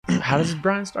How does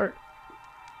Brian start?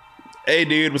 Hey,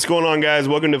 dude, what's going on, guys?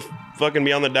 Welcome to fucking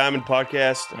Beyond the Diamond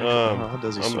podcast. How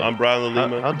does he start? I'm Brian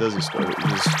Lima. How does he start it?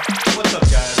 What's up,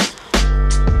 guys?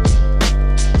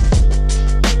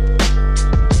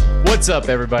 What's up,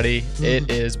 everybody?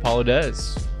 It is Paulo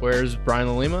Dez. Where's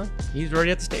Brian Lima? He's already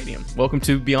at the stadium. Welcome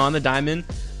to Beyond the Diamond,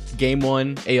 Game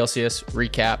 1 ALCS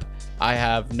recap. I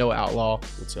have Noah Outlaw.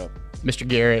 What's up? Mr.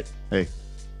 Garrett. Hey.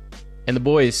 And the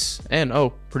boys. And,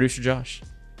 producer Josh.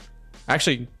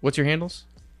 Actually, what's your handles?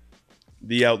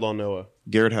 The Outlaw Noah.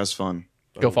 Garrett has fun.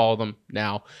 Go follow them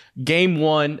now. Game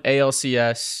 1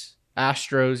 ALCS,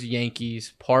 Astros,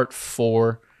 Yankees, Part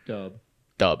 4. Dub.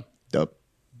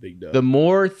 Big dub. The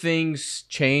more things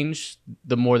change,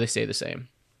 the more they stay the same.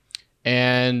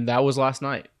 And that was last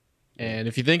night. And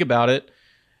if you think about it,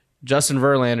 Justin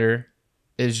Verlander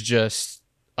is just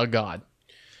a god.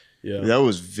 Yeah. That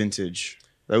was vintage.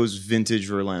 That was vintage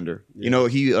Verlander. Yeah. You know,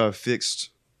 he fixed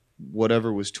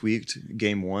whatever was tweaked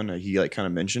game 1. He kind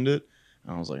of mentioned it.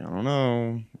 I was like, I don't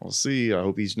know. We'll see. I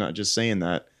hope he's not just saying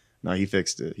that. No, he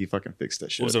fixed it. He fucking fixed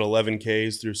that shit. What was it, 11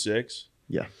 Ks through 6?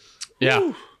 Yeah. Yeah.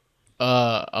 Woo.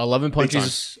 11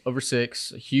 punches over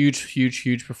 6. A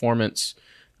huge performance.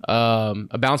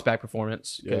 A bounce back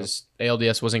performance because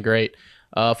ALDS wasn't great.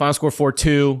 Final score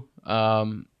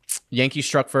 4-2. Yankees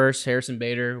struck first. Harrison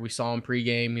Bader. We saw him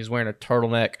pregame. He's wearing a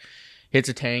turtleneck. Hits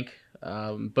a tank.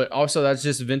 But also that's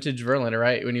just vintage Verlander,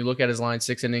 right? When you look at his line,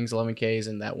 6 innings, 11 Ks,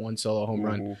 and that one solo home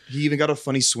run. He even got a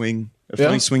funny swing.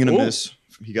 Funny swing and a miss.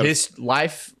 He got his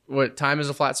life. What time is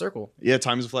a flat circle? Yeah,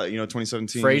 time is a flat.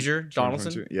 2017. Frazier,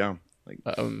 Donaldson. Yeah.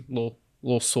 Little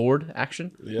sword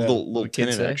action. Yeah. Little kids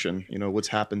tenant say. action. What's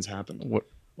happens.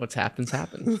 What's happens.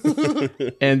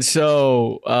 And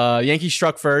so Yankees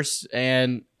struck first,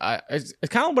 and it's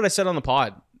kind of what I said on the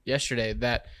pod yesterday,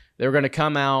 that they were going to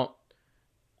come out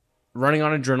running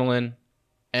on adrenaline,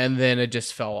 and then it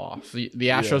just fell off. The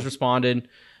Astros responded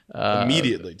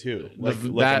Immediately, too.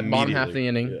 That bottom half of the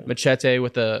inning. Yeah. Machete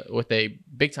with a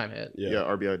big time hit. Yeah,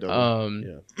 RBI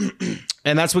double.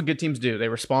 And that's what good teams do. They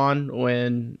respond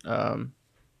when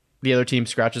the other team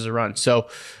scratches a run. So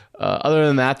other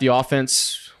than that, the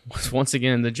offense was once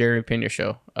again the Jeremy Pena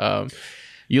show. Yuli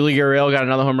Gurriel got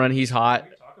another home run. He's hot.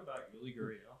 Talk about Yuli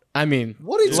Gurriel. I mean,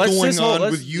 What is going on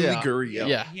with Yuli Gurriel?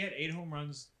 Yeah. He had 8 home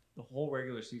runs the whole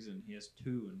regular season. He has 2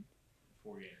 in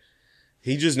 4 games.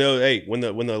 He just knows, hey, when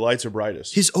the lights are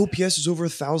brightest. His OPS is over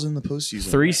 1,000 in the postseason.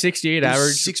 368 He's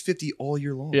average. 650 all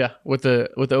year long. Yeah, with the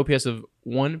OPS of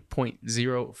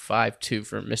 1.052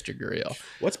 for Mr. Gurriel.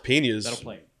 What's Pena's That'll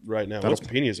play. right now? That'll What's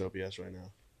Pena's OPS right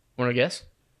now? Want to guess?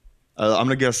 I'm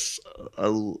gonna guess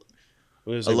What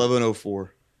is it?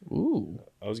 1104. Ooh.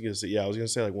 I was gonna say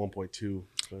like 1.2.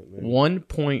 But maybe.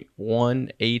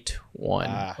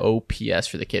 1.181 OPS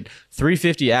for the kid.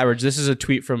 350 average. This is a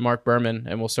tweet from Mark Berman,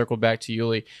 and we'll circle back to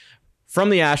Yuli. From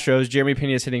the Astros, Jeremy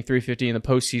Pena is hitting 350 in the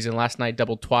postseason. Last night,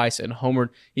 doubled twice and homered.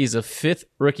 He's the 5th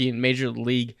rookie in Major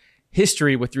League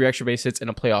history with 3 extra base hits in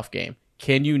a playoff game.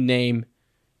 Can you name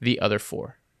the other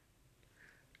 4?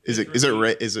 Is it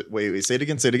wait, say it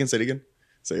again.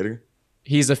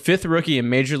 He's the 5th rookie in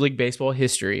Major League Baseball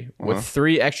history with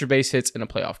 3 extra base hits in a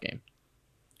playoff game.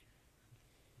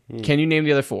 Can you name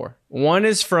the other 4? One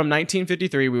is from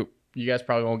 1953. You guys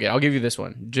probably won't get. I'll give you this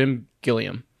one. Jim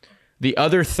Gilliam. The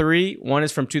other 3, one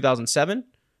is from 2007,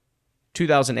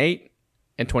 2008,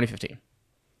 and 2015.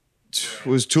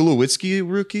 Was Tulowitzki a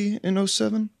rookie in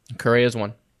 07? Correa's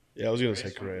one. Yeah, I was gonna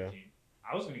say Correa.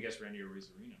 I was going to guess Randy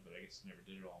Arozarena, but I guess he never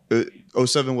did it all.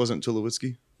 07 wasn't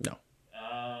Tulowitzki? No.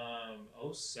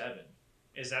 07.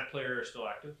 Is that player still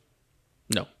active?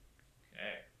 No. Okay.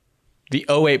 The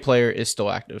 08 player is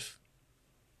still active.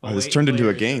 Oh, this 08 turned into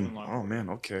a player is game. Evan Longoria. Oh, man,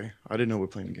 okay. I didn't know we were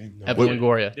playing a game. Evan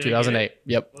Longoria, Did I 2008.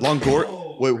 get Yep.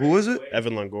 Longoria? Wait, who was it?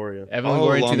 Evan Longoria. Evan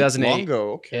Longoria, 2008,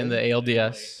 Longo, okay. in the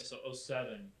ALDS. So 07.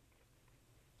 Can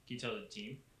you tell the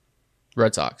team?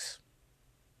 Red Sox.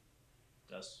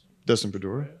 Dustin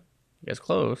Pedroia? You guys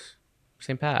close.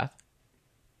 Same path.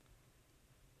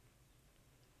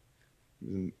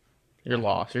 You're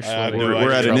lost. You're I have slowly. no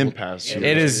We're at an trouble. impasse here.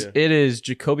 It is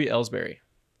Jacoby Ellsbury.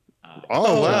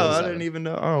 Oh, wow. I 2007. didn't even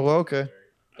know. Oh, well, okay.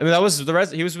 I mean, that was the Red.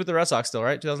 He was with the Red Sox still,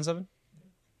 right? 2007.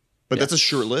 But that's a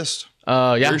short list.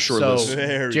 Yeah. Very short so list.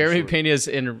 Very Jeremy short. Pena's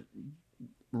in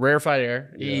rarefied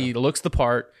air. Yeah. He looks the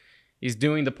part. He's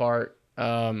doing the part.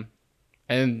 And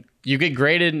you get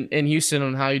graded in Houston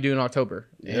on how you do in October.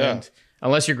 Yeah. And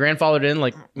unless you're grandfathered in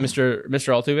like Mr.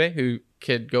 Altuve, who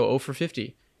could go 0 for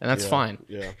 50, and that's fine.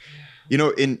 Yeah.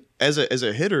 As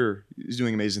a hitter, he's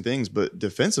doing amazing things, but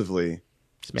defensively,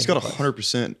 he's got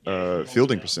 100%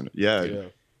 fielding percentage. Yeah.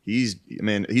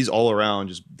 he's all around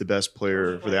just the best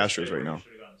player for the Astros right now.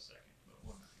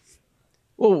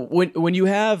 Well, when you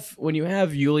have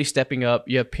Yuli stepping up,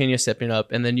 you have Pena stepping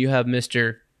up, and then you have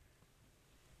Mr.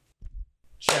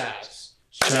 Chaz.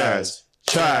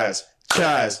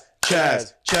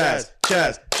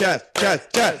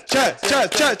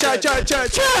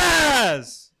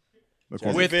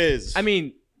 With Fizz. I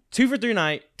mean, 2 for 3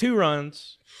 night, 2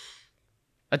 runs,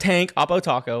 a tank, Oppo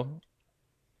Taco,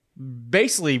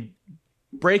 basically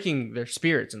breaking their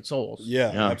spirits and souls. Yeah,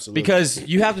 absolutely. Because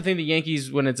you have to think the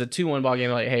Yankees, when it's a 2-1 ball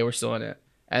game, like, hey, we're still in it.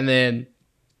 And then,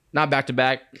 not back to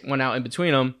back, went out in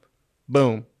between them,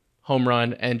 boom, home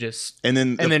run, and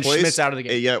then Schmidt's out of the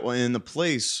game. Yeah, well, and the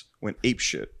place went ape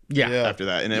shit. Yeah. After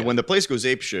that, and then when the place goes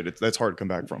ape shit, that's hard to come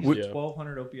back from.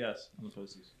 1,200 OPS on the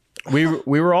postseason.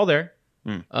 We were all there.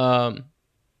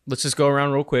 Let's just go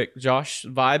around real quick. Josh,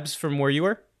 vibes from where you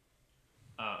were?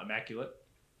 Immaculate.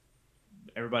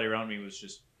 Everybody around me was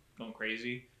just going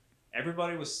crazy.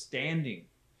 Everybody was standing.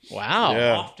 Wow.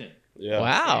 Yeah. Often. Yeah.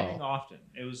 Wow. Standing often.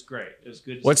 It was great. It was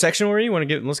good. What section were you?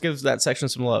 Let's give that section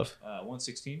some love.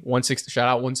 116. 160. Shout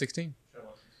out 116.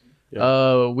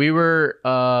 Yeah. We were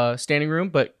standing room,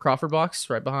 but Crawford box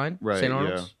right behind. Right. St. Yeah.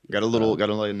 Arnold's. Got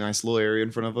a nice little area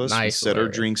in front of us. Nice We set little our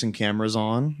area. drinks and cameras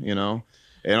on.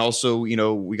 And also,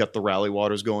 we got the rally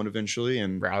waters going eventually,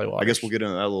 and Rally waters. I guess we'll get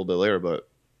into that a little bit later, but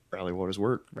rally waters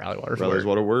work. Rally waters. Rally's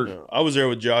water work. Yeah. I was there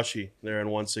with Joshy there in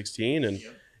 116, and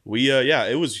we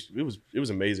it was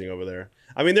amazing over there.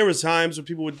 I mean, there was times where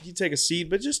people would take a seat,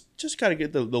 but just kind of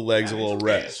get the legs a little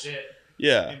rest.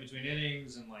 Yeah. In between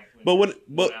innings and like.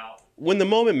 When the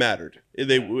moment mattered,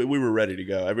 we were ready to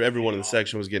go. Everyone in the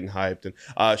section was getting hyped.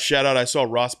 And shout out, I saw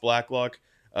Ross Blacklock,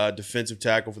 defensive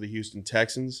tackle for the Houston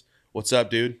Texans. What's up,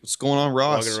 dude? What's going on,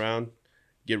 Ross? Walking around,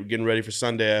 getting ready for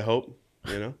Sunday. I hope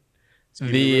I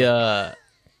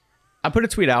put a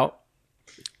tweet out,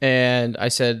 and I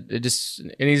said it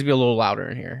needs to be a little louder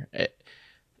in here.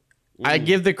 I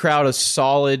give the crowd a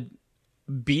solid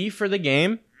B for the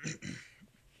game.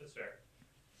 That's fair.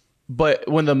 But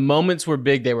when the moments were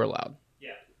big, they were loud.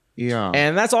 Yeah.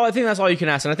 And that's all. I think that's all you can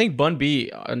ask. And I think Bun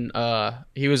B,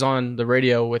 he was on the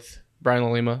radio with Brian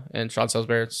Lima and Sean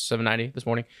Salisbury at 790 this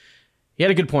morning. He had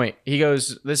a good point. He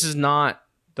goes, "This is not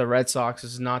the Red Sox.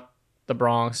 This is not the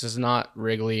Bronx. This is not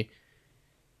Wrigley.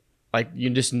 Like, you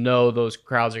just know those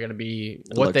crowds are going to be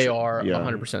what they are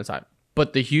 100% of the time.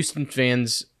 But the Houston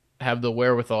fans have the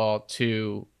wherewithal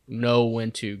to know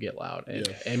when to get loud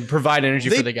and provide energy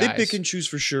for the guys. They pick and choose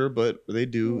for sure, but they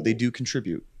do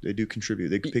contribute. They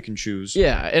pick and choose.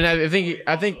 Yeah, and I think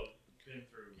Been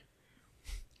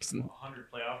through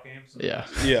 100 playoff games. yeah.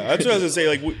 Yeah, that's what I was gonna say.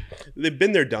 Like they've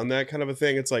been there, done that kind of a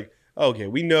thing. It's like, okay,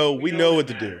 we know what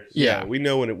to do. Yeah. We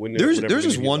know when. There's whenever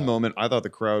just we need one that. moment I thought the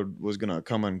crowd was gonna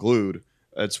come unglued.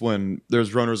 That's when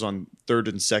there's runners on third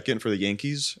and second for the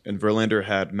Yankees, and Verlander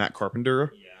had Matt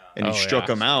Carpenter, and he struck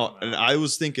him out. And I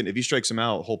was thinking, if he strikes him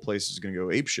out, the whole place is gonna go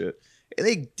apeshit. And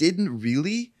they didn't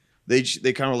really. They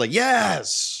kind of were like,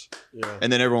 yes. Yeah.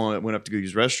 And then everyone went up to go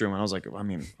use the restroom, and I was like,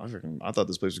 I thought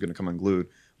this place was gonna come unglued.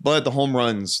 But the home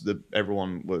runs,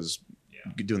 everyone was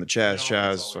doing the Chaz.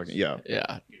 So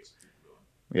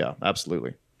yeah,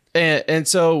 absolutely. And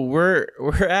so we're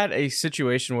at a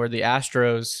situation where the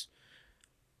Astros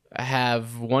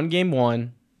have won game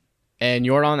one, and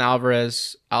Yordan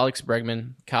Alvarez, Alex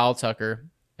Bregman, Kyle Tucker,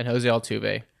 and Jose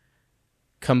Altuve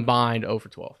combined 0 for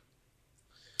 12.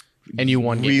 And you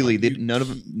won game Really, one.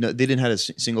 they didn't have a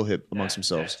single hit amongst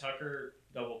themselves. That Tucker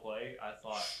double play, I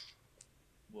thought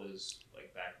was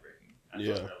like backbreaking. I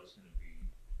Yeah. thought that was going to be.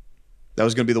 That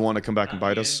was going to be the one to come back and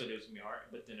bite us. But it was going to be hard.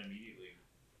 But then immediately,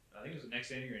 I think it was the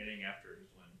next inning or inning after is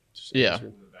when. Yeah. we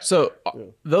went back So there.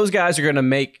 those guys are going to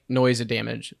make noise and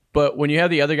damage. But when you have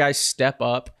the other guys step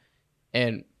up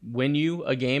and win you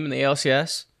a game in the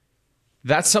ALCS,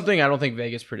 that's something I don't think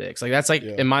Vegas predicts. Like, that's like,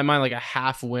 in my mind, like a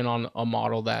half win on a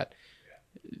model that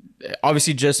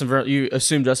obviously you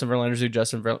assume Justin Verlander's do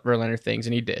Justin Verlander things,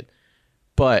 and he did.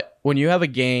 But when you have a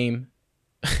game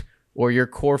or your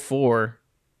core four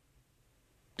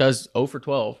does 0 for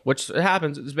 12, which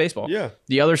happens, it's baseball. Yeah.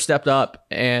 The other stepped up,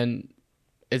 and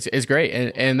it's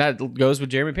great. And that goes with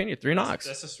Jeremy Pena, 3 knocks.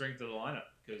 That's the strength of the lineup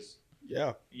because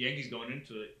Yeah. Yankees going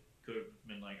into it could have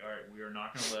been like, all right, we are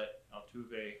not going to let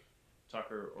Altuve,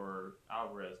 Tucker, or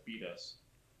Alvarez beat us.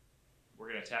 We're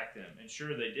going to attack them. And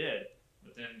sure, they did.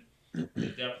 But then the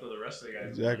depth of the rest of the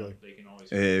guys, Exactly. they can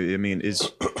always. I mean, and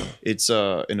it's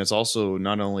also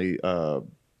not only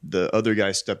the other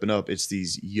guys stepping up; it's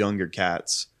these younger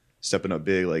cats stepping up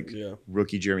big, like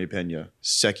rookie Jeremy Pena,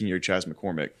 second year Chas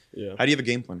McCormick. Yeah. How do you have a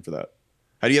game plan for that?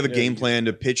 How do you have a game plan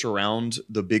to pitch around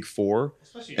the big four?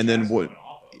 Especially And then Jazz what? going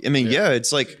off of I mean, yeah,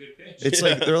 it's That's like a good pitch. it's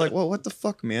like they're like, well, what the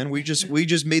fuck, man? We just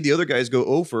made the other guys go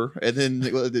over, and then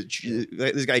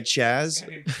this guy Chaz,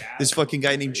 this fucking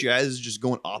guy named Chaz is just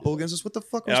going oppo against us. What the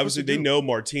fuck? And obviously, they know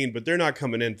Martine, but they're not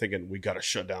coming in thinking we got to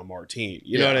shut down Martine.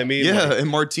 You know Yeah. what I mean? Yeah, Like, and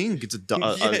Martine gets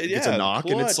gets a knock,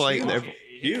 and it's clutch, like, huge. Huge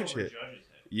Huge hit. hit.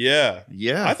 Yeah.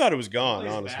 yeah, I thought it was He gone,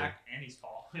 plays honestly. back and he's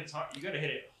tall. It's hard. You got to hit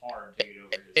it hard to get over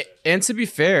his head. And to be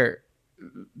fair,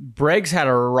 Breggs had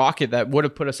a rocket that would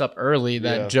have put us up early.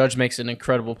 That Yeah. Judge makes an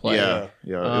incredible play. yeah.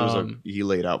 It was Um, he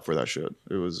laid out for that shit.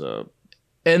 It was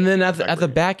And then at the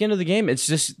back end of the game, it's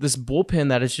just this bullpen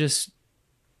that is just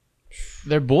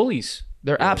they're bullies.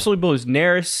 They're absolutely bullies.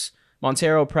 Neris,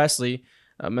 Montero, Presley.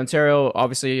 Montero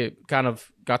obviously kind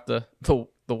of got the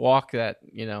walk that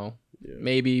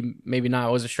maybe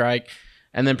not was a strike,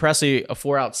 and then Presley a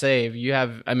 4-out save. You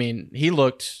have he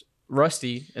looked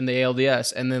rusty in the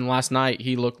ALDS, and then last night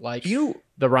he looked like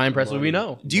the Ryan Presley we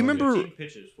know. Do you remember? 15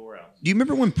 pitches, 4 outs. Do you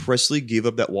remember when Presley gave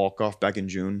up that walk off back in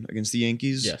June against the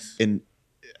Yankees? Yes. And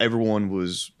there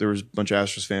was a bunch of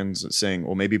Astros fans saying,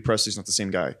 well, maybe Presley's not the same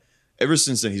guy. Ever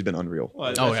since then, he's been unreal.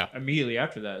 Well, Oh, that's- Immediately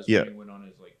after that is Yeah. when he went on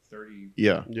his 30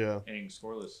 Yeah. Yeah. inning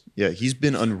scoreless. Yeah. He's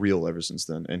been unreal ever since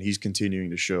then. And he's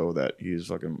continuing to show that he's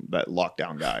fucking that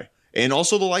lockdown guy. And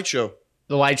also the light show.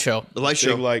 The light show. The light Big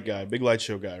show. light guy. Big light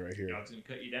show guy right here. God's gonna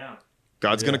cut you down.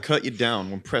 God's Yeah. going to cut you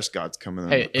down when Prescott's coming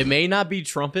in. Hey, it may not be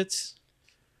trumpets,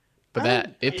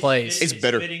 but it plays. It's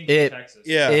better. fitting for It- Texas.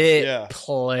 Yeah. It yeah.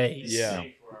 plays. Yeah.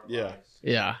 Safe for our Yeah. lives.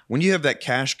 Yeah. When you have that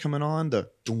cash coming on, the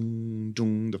doom,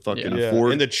 doom, the fucking Yeah.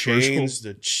 Ford And the commercial. chains,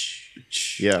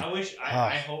 Yeah.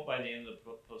 I hope by the end of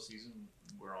the postseason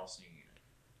we're all singing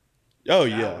it. Oh, That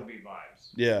yeah. would be vibes.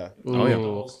 Yeah. Oh, yeah. The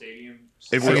whole stadium.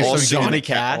 If we're we're all some singing Johnny it-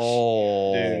 Cash.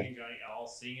 Oh. Dude. Johnny all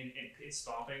singing and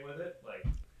stomping with it, like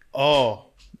Oh.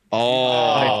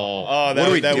 Oh. Oh, What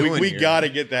are we that doing we here? got to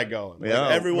get that going. Like, Yeah.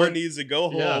 everyone needs to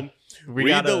go Yeah. home, We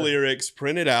read gotta- the lyrics,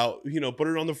 print it out, put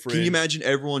it on the fridge. Can you imagine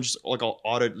everyone just like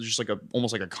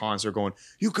almost like a concert going,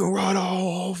 "You can ride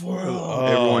all for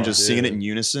everyone just singing it dude. in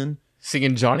unison?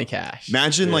 singing Johnny Cash.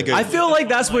 Imagine Yeah. like a I feel like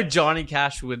that's what Johnny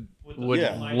Cash would with the would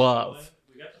phone lights love. going.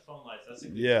 We got the phone lights. That's a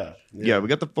good Yeah. touch. yeah, we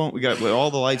got the phone, we got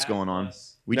all the lights That going on.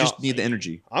 plus We No. just need the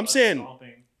energy. I'm plus saying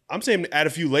stomping. add a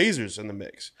few lasers in the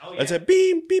mix. Oh, Let's yeah. have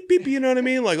beep, beep, beep, you know what I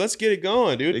mean? Like, let's get it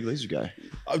going, dude. Big laser guy.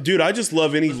 Dude, I just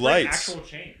love any Let's bring lights. actual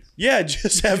chains. Yeah,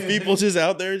 just have people just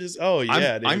out there just, oh,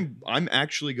 yeah, dude. I'm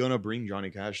actually gonna bring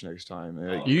Johnny Cash next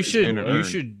time. You should. In an urn. You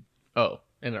should. Oh,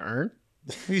 in an urn.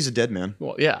 He's a dead man.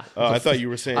 Well, yeah. I thought you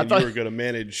were saying I thought- you were going to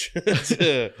manage. I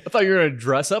thought you were gonna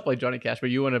dress up like Johnny Cash, but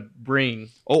you want to bring.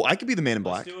 Oh, I could be the man in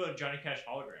Let's black. do a Johnny Cash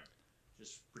hologram.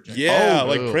 Just project. Yeah, Oh,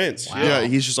 like ooh, Prince. wow. Yeah,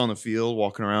 he's just on the field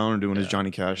walking around and doing his Johnny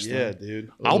Cash thing. Yeah,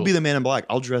 dude. I'll be the man in black.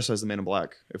 I'll dress as the man in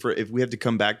black. If we have to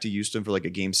come back to Houston for like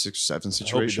a game 6-7 I hope you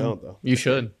situation. don't, though. You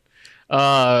should.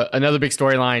 Another big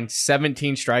storyline: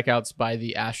 17 strikeouts by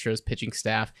the Astros pitching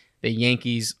staff. The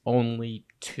Yankees only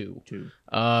 2.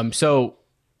 So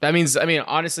that means,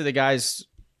 honestly, the guys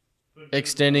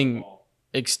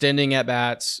extending at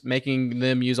bats, making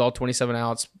them use all 27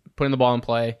 outs, putting the ball in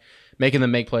play, making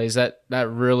them make plays. That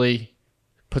really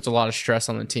puts a lot of stress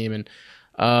on the team. And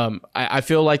I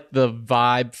feel like the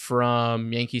vibe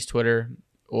from Yankees Twitter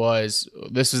was,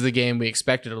 this is the game we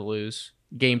expected to lose.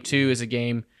 Game 2 is a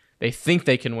game they think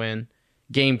they can win.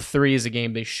 Game 3 is a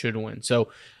game they should win. So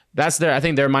that's their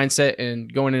mindset.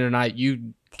 And going into tonight,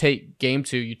 you take game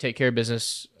 2, you take care of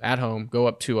business at home, go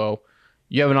up 2-0.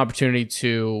 You have an opportunity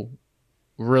to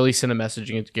really send a message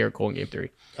against Garrett Cole in game 3.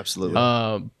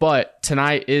 Absolutely. But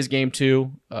tonight is game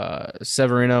 2.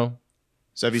 Severino,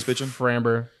 Sevy's pitching.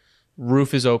 Framber,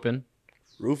 roof is open.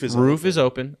 Roof is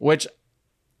open, which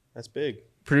That's big.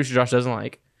 producer Josh doesn't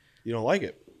like. You don't like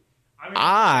it. I'm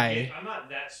not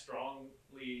that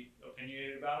strongly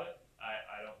opinionated about it.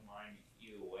 I don't mind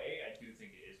either way. I do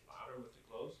think it is louder with the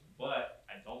close, but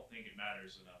I don't think it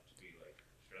matters enough to be like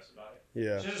stressed about it.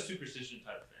 Yeah. It's just a superstition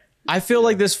type of thing. I feel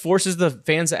like this forces the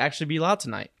fans to actually be loud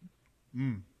tonight.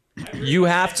 I You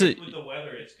have I think to- with the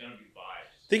weather, it's gonna be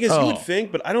vibes. Thing is, you would Oh.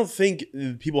 think, but I don't think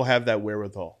people have that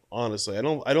wherewithal. Honestly, I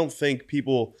don't think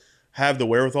people have the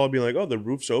wherewithal to be like, oh, the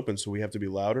roof's open, so we have to be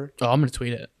louder. Oh, I'm going to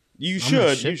tweet it. You I'm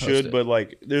gonna should, shitpost it. but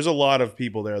like, there's a lot of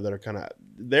people there that are kind of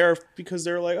there because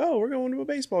they're like, oh, we're going to a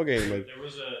baseball game. Like, There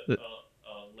was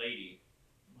a lady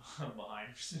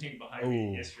sitting behind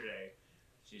me Ooh. yesterday.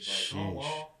 She's like, oh Sheesh.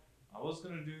 well, I was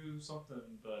gonna do something,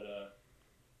 but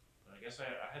I guess I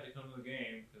had to come to the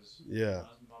game because Yeah. my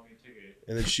husband bought me a ticket.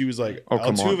 and then she was like, Oh, come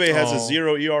on. Altuve has a Oh. E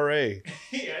 0 ERA.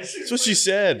 Yeah, That's what she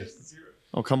said.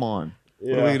 Oh, come on.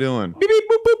 What are we doing? Beep, beep,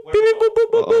 boop, boop, beep, beep, boop,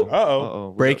 boop, boop, boop.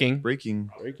 Uh-oh. Breaking. Breaking.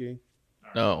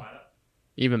 No.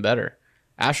 Even better.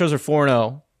 Astros are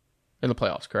 4-0 in the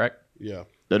playoffs, correct? Yeah.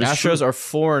 That is Astros true. are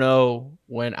 4-0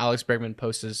 when Alex Bregman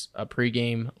posts a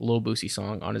pregame Lil Boosie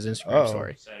song on his Instagram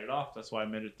story. Set it off. That's why I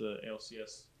made it the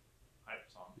ALCS hype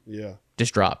song. Yeah.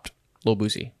 Just dropped Lil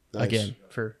Boosie Nice. again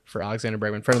for Alexander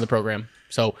Bregman, friend of the program.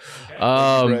 So,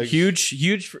 Greg.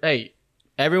 huge. Hey,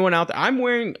 everyone out there, I'm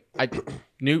wearing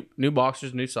new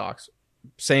boxers, new socks,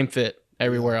 same fit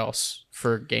everywhere else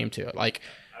for game 2. Like,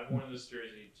 I've worn this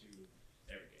jersey to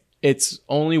every game. it's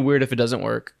only weird if it doesn't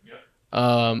work. Yeah.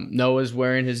 Noah's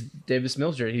wearing his Davis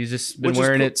Mills jersey. He's just been Which is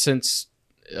wearing cool. it since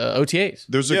OTAs.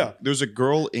 There's a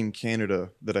girl in Canada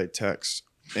that I text,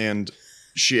 and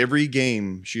every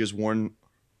game she has worn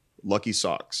lucky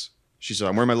socks. She said,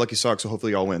 "I'm wearing my lucky socks, so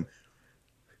hopefully I'll win."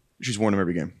 She's worn them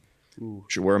every game. Ooh.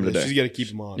 She'll wear them Yeah, today. she's got to keep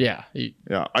them on. Yeah.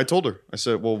 Yeah, I told her. I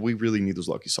said, "Well, we really need those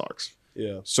lucky socks."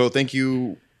 Yeah. So thank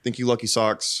you, lucky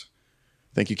socks.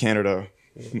 Thank you, Canada.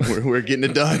 we're getting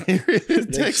it done here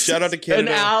in Texas. Shout out to An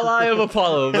Canada. ally of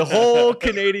Apollo, the whole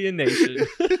Canadian nation.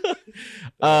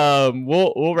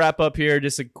 We'll wrap up here.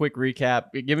 Just a quick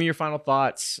recap. Give me your final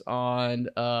thoughts on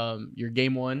your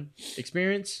game 1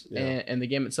 experience and the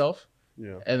game itself,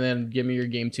 Yeah. and then give me your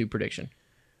game 2 prediction.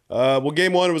 Well,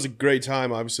 game 1 was a great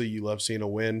time. Obviously, you love seeing a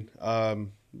win.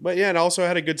 But yeah, and also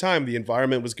had a good time. The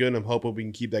environment was good, and I'm hoping we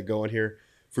can keep that going here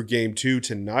for game 2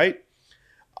 tonight.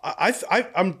 I'm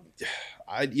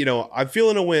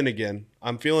feeling a win again.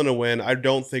 I'm feeling a win. I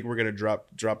don't think we're gonna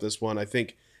drop this one. I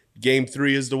think game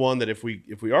 3 is the one that if we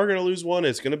are gonna lose one,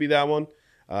 it's gonna be that one.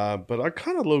 But I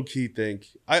kind of low key think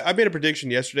I made a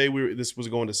prediction yesterday. This was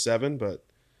going to 7, but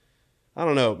I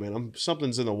don't know, man.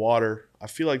 Something's in the water. I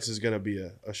feel like this is gonna be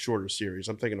a shorter series.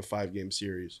 I'm thinking a 5-game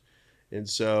series, and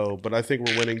so. But I think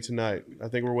we're winning tonight.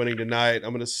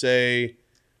 I'm gonna say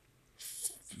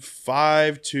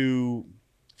 5-2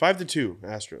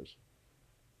 Astros.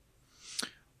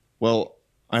 Well,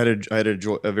 I had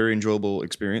a very enjoyable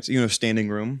experience. Standing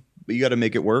room, but you got to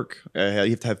make it work. You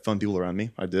have to have fun people around me.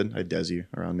 I did. I had Desi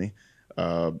around me.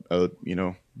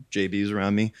 JB's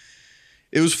around me.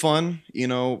 It was fun.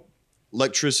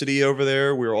 Electricity over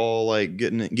there. We were all like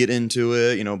get into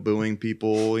it. Booing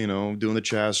people. Doing the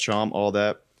Chaz chomp, all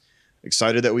that.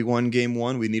 Excited that we won game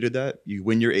 1. We needed that. You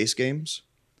win your ace games,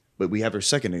 but we have our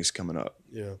second ace coming up.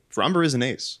 Yeah, Fromber is an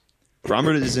ace.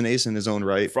 Fromber is an ace in his own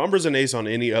right. Fromber's an ace on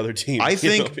any other team. I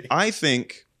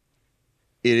think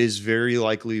it is very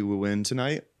likely we win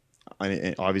tonight.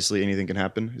 Obviously, anything can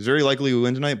happen. It's very likely we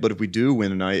win tonight, but if we do win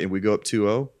tonight and we go up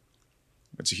 2-0,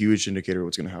 that's a huge indicator of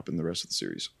what's going to happen the rest of the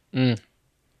series.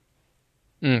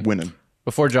 Winning.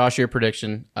 Before Josh, your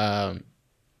prediction.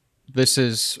 This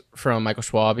is from Michael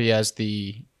Schwab. He has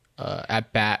the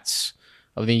at-bats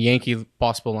of the Yankee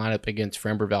possible lineup against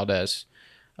Framber Valdez.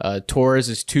 Torres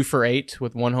is 2 for 8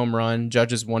 with 1 home run.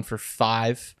 Judge is 1 for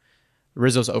 5.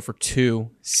 Rizzo's 0 for 2.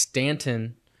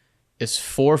 Stanton is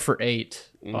 4 for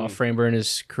 8 off Framber in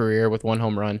his career with 1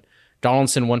 home run.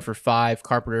 Donaldson 1 for 5.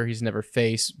 Carpenter he's never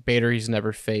faced. Bader he's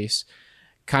never faced.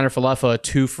 Kiner Falefa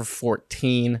 2 for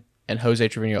 14. And Jose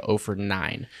Trevino 0 for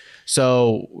 9.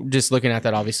 So just looking at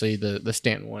that, obviously the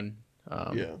Stanton one.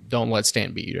 Don't let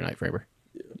Stanton beat you tonight, Framber.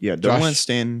 Yeah, don't Josh? let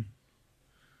Stan.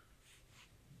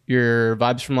 Your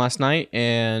vibes from last night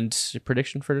and your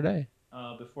prediction for today.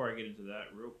 Before I get into that,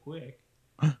 real quick,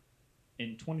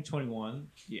 in 2021,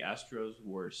 the Astros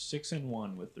were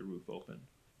 6-1 with the roof open.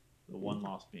 The one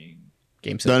loss being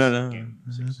Game 6. No. game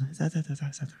 6.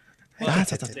 Well,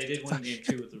 they did win game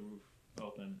 2 with the roof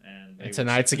open, and And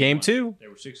tonight's a game 2. They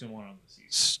were 6-1 on the season.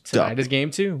 Stop. Tonight is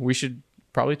game 2. We should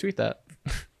probably tweet that.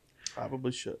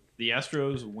 Probably should. The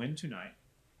Astros win tonight.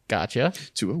 Gotcha.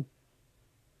 2-0.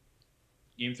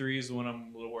 Game 3 is the one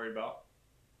I'm a little worried about,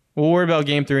 We'll worry about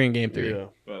game 3 and game 3. Yeah.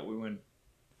 but we win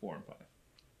 4 and 5.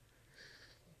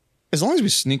 As long as we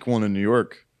sneak one in New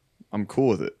York, I'm cool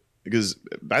with it because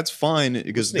that's fine.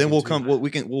 Because then we'll come. Well,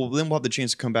 then we'll have the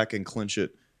chance to come back and clinch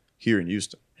it here in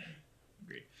Houston.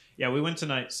 Agreed. Yeah, we win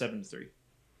tonight 7-3.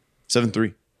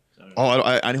 7-3. Oh,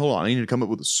 I hold on. I need to come up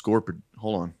with a score.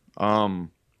 Hold on.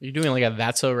 Are you doing like a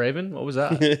That's So Raven? What was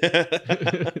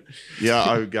that?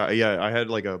 I had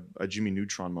like a Jimmy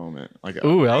Neutron moment. Like,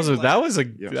 Ooh, that was a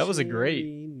great.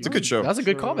 it's a good show. That was a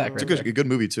good callback. It's Right a good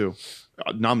movie too.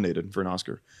 Nominated for an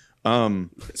Oscar.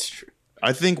 That's true.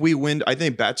 I think we win. I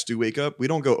think bats do wake up. We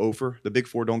don't go over. The big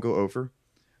 4 don't go over.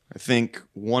 I think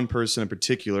one person in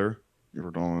particular,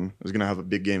 Jordan, is going to have a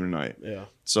big game tonight. Yeah.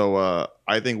 So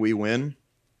I think we win.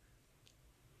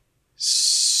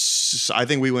 I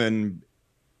think we win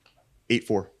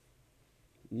 8-4.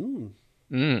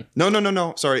 Mm.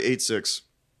 No. Sorry, 8-6.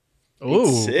 Ooh,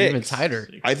 8-6. even tighter.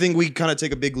 I think we kind of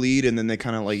take a big lead, and then they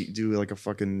kind of like do like a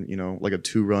fucking, like a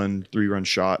 2-run, 3-run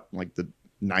shot, like the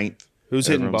 9th. Who's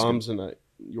hitting Everyone's bombs tonight?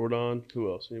 Jordan.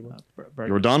 Who else? Anyone?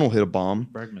 Jordan will hit a bomb.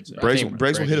 Bregman's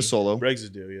Briggs will hit a solo. Briggs is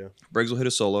due. Yeah. Briggs will hit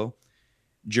a solo.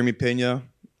 Jeremy Pena,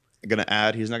 gonna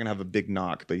add. He's not gonna have a big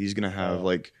knock, but he's gonna have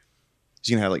like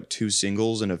 2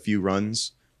 singles and a few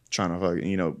runs, trying to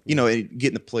fucking get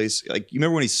in the place. Like, you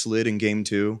remember when he slid in game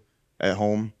 2 at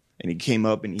home, and he came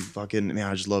up and he fucking, man,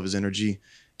 I just love his energy.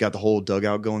 Got the whole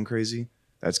dugout going crazy.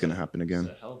 That's gonna happen again.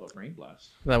 That's a hell of a brain blast.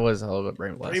 That was a hell of a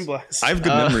brain blast. Brain blast. I have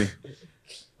good memory.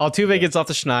 Altuve gets off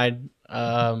the schneid.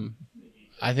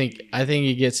 I think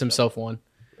he gets himself one.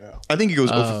 I think he goes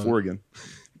 0 for 4 again.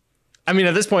 I mean,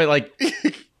 at this point, like,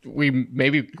 we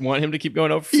maybe want him to keep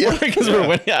going over 4 because we're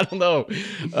winning. I don't know.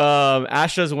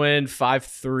 Astros win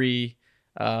 5-3.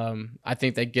 I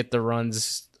think they get the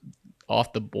runs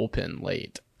off the bullpen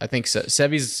late. I think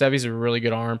Sevy's a really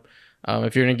good arm.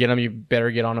 If you're gonna get him, you better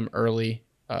get on him early.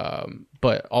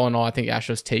 But all in all, I think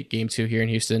Astros take game 2 here in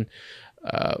Houston.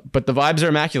 But the vibes are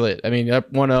immaculate. I mean,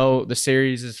 up 1-0, the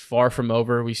series is far from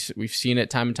over. We've seen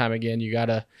it time and time again. You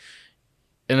gotta,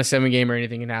 in a 7-game or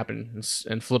anything can happen,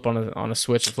 and flip on a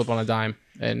switch and flip on a dime.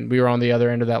 And we were on the other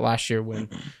end of that last year when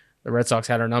the Red Sox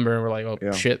had our number, and we're like,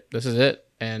 oh shit, this is it.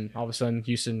 And all of a sudden,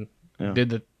 Houston did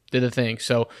the thing.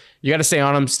 So you got to stay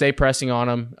on them, stay pressing on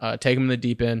them, take them in the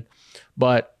deep end.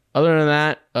 But other than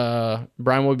that,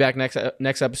 Brian will be back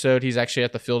next episode. He's actually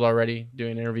at the field already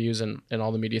doing interviews and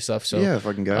all the media stuff. So yeah,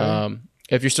 fucking guy.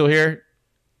 If you're still here,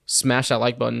 smash that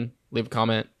like button, leave a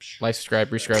comment, like, subscribe,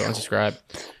 resubscribe, unsubscribe,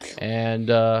 and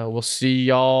we'll see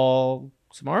y'all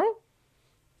tomorrow.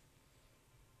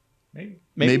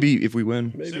 Maybe if we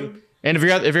win. Maybe. Soon. And if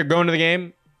you're going to the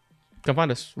game, come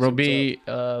find us. We'll be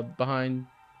behind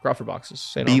Crawford boxes.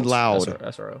 St. Be Arnold's, loud.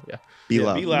 SRO. Yeah. Be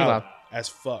loud. Be loud as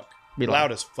fuck. Be loud.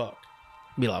 Loud as fuck.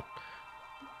 Be loud.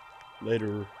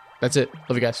 Later. That's it.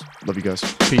 Love you guys. Love you guys.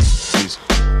 Peace. Peace.